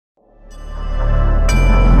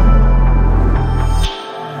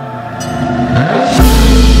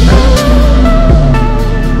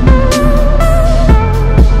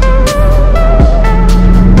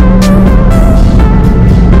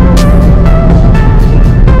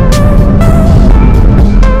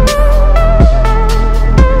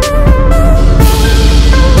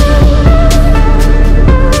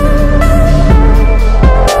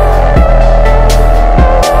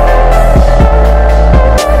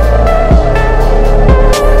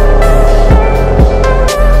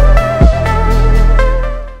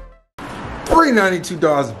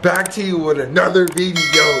$92 back to you with another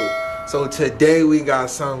video. So today we got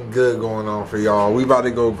something good going on for y'all. We about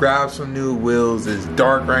to go grab some new wheels. It's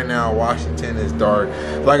dark right now. Washington is dark.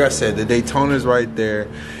 Like I said, the Daytona's right there.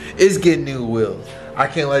 It's getting new wheels. I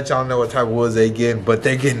can't let y'all know what type of wheels they getting, but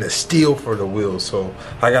they're getting a steal for the wheels. So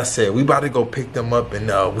like I said, we about to go pick them up and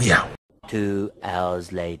we out. 2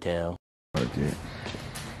 hours later. Okay.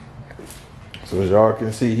 So as y'all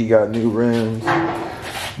can see, he got new rims.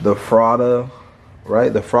 The Frada,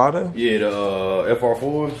 right? The Frada? Yeah, the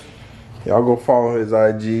FR4s. Y'all go follow his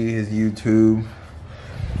IG, his YouTube.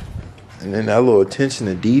 And then that little attention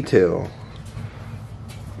to detail.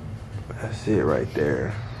 That's it right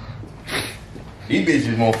there. These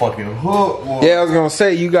bitches motherfucking hook. Boy. Yeah, I was gonna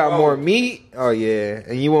say, you got more meat. Oh yeah.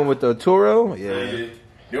 And you went with the Turo? Yeah.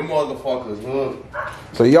 Them motherfuckers hook.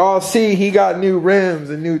 So y'all see he got new rims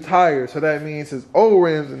and new tires. So that means his old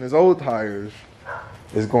rims and his old tires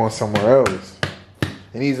is going somewhere else.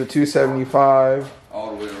 And he's a 275.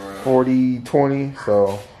 All the way around. 40/20,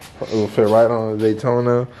 so it'll fit right on the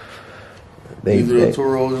Daytona. These are the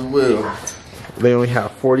Toros as well. They only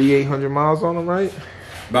have 4,800 miles on them, right?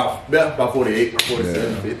 About 48,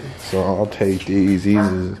 47, yeah. 50. So I'll take these. These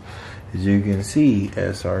is, as you can see,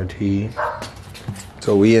 SRT.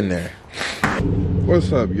 So we in there.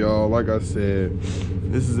 What's up, y'all? Like I said,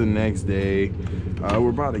 this is the next day. We're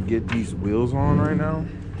about to get these wheels on right now.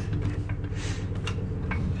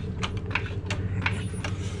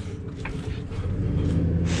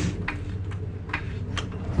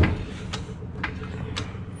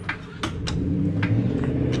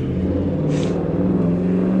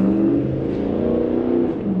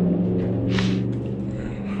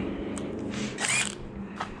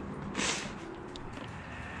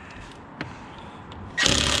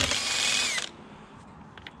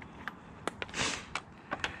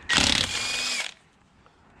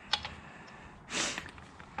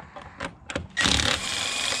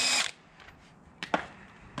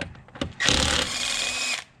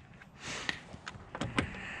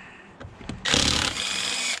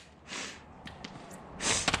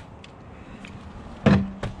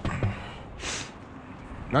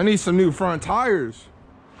 I need some new front tires.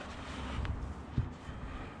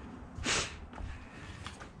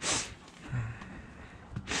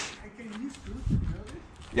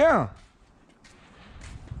 Yeah.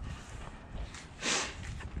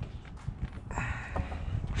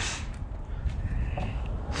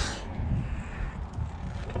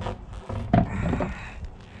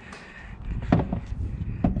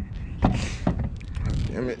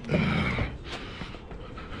 Damn it.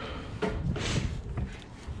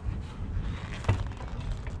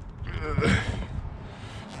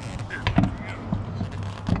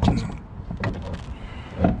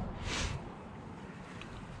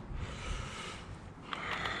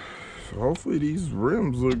 So hopefully these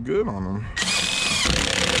rims look good on them.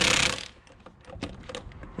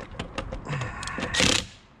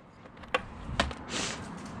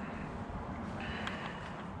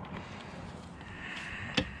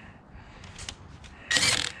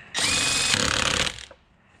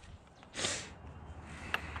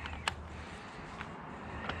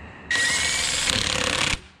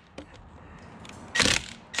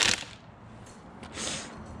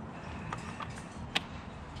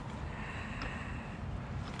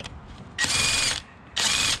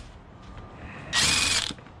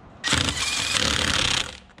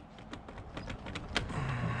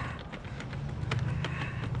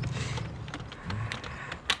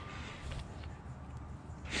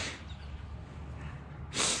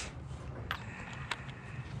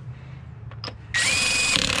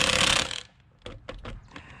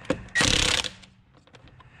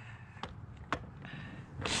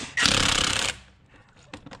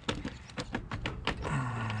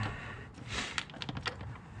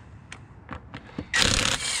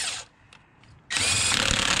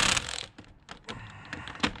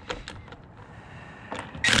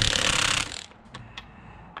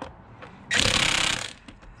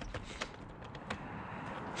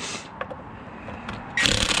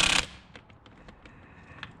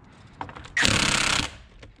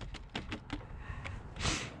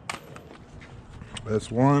 That's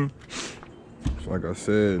one. So like I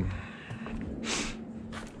said,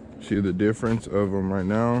 see the difference of them right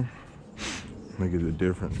now. Look at the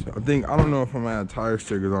difference. I don't know if I'm gonna add tire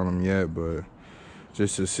stickers on them yet, but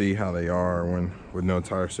just to see how they are when with no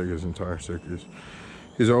tire stickers and tire stickers.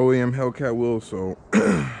 His OEM Hellcat wheels, so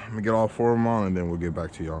I'm gonna get all 4 of them on and then we'll get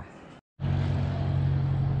back to y'all.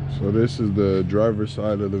 So this is the driver's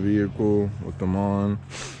side of the vehicle with them on.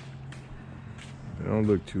 They don't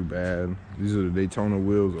look too bad. These are the Daytona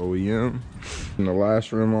wheels OEM. And the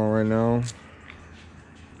last rim on right now.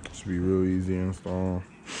 should be real easy to install.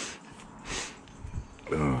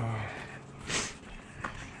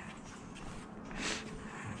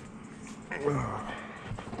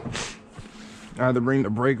 I had to bring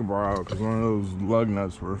the brake bar out because one of those lug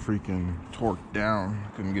nuts were freaking torqued down.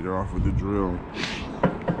 Couldn't get it off with the drill.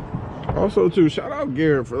 Also, too, shout out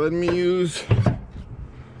Garrett for letting me use the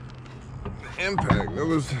Impact. That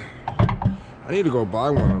was, I need to go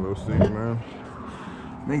buy one of those things, man.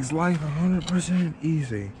 Makes life 100%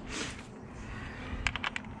 easy.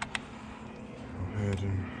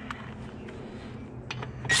 Imagine.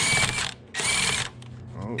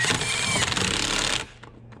 Oh.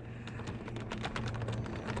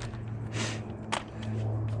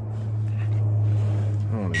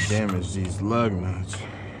 I don't want to damage these lug nuts.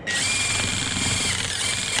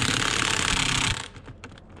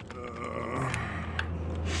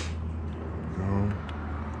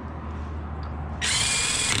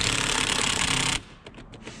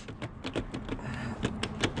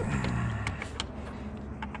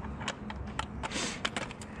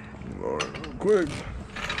 Quick.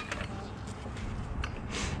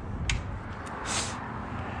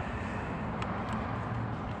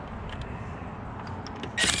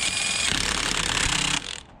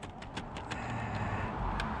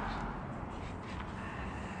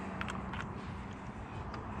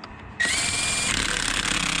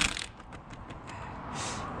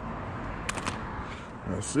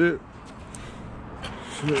 That's it.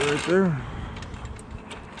 Shit right there.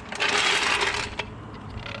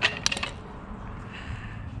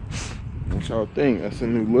 What y'all think? That's a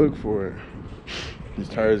new look for it. These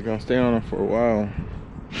tires gonna stay on them for a while.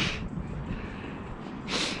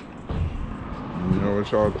 You know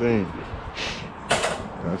what y'all think?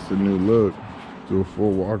 That's the new look. Do a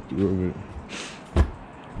full walkthrough of it.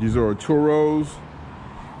 These are Turos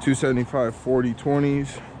 275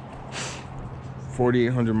 40/20s.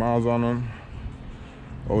 4,800 miles on them.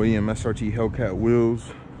 OEM SRT Hellcat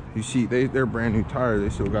wheels. You see, they're brand new tires. They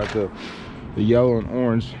still got the yellow and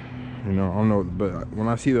orange. You know, I don't know, but when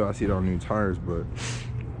I see that, I see it on new tires, but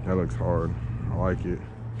that looks hard. I like it.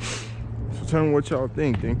 So tell me what y'all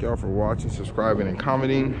think. Thank y'all for watching, subscribing, and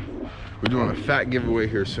commenting. We're doing a fat giveaway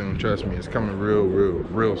here soon. Trust me, it's coming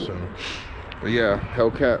real soon. But yeah,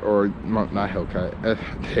 Hellcat, or not Hellcat.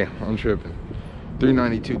 Damn, I'm tripping.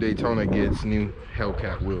 392 Daytona gets new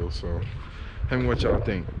Hellcat wheels. So tell me what y'all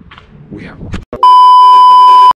think. We out.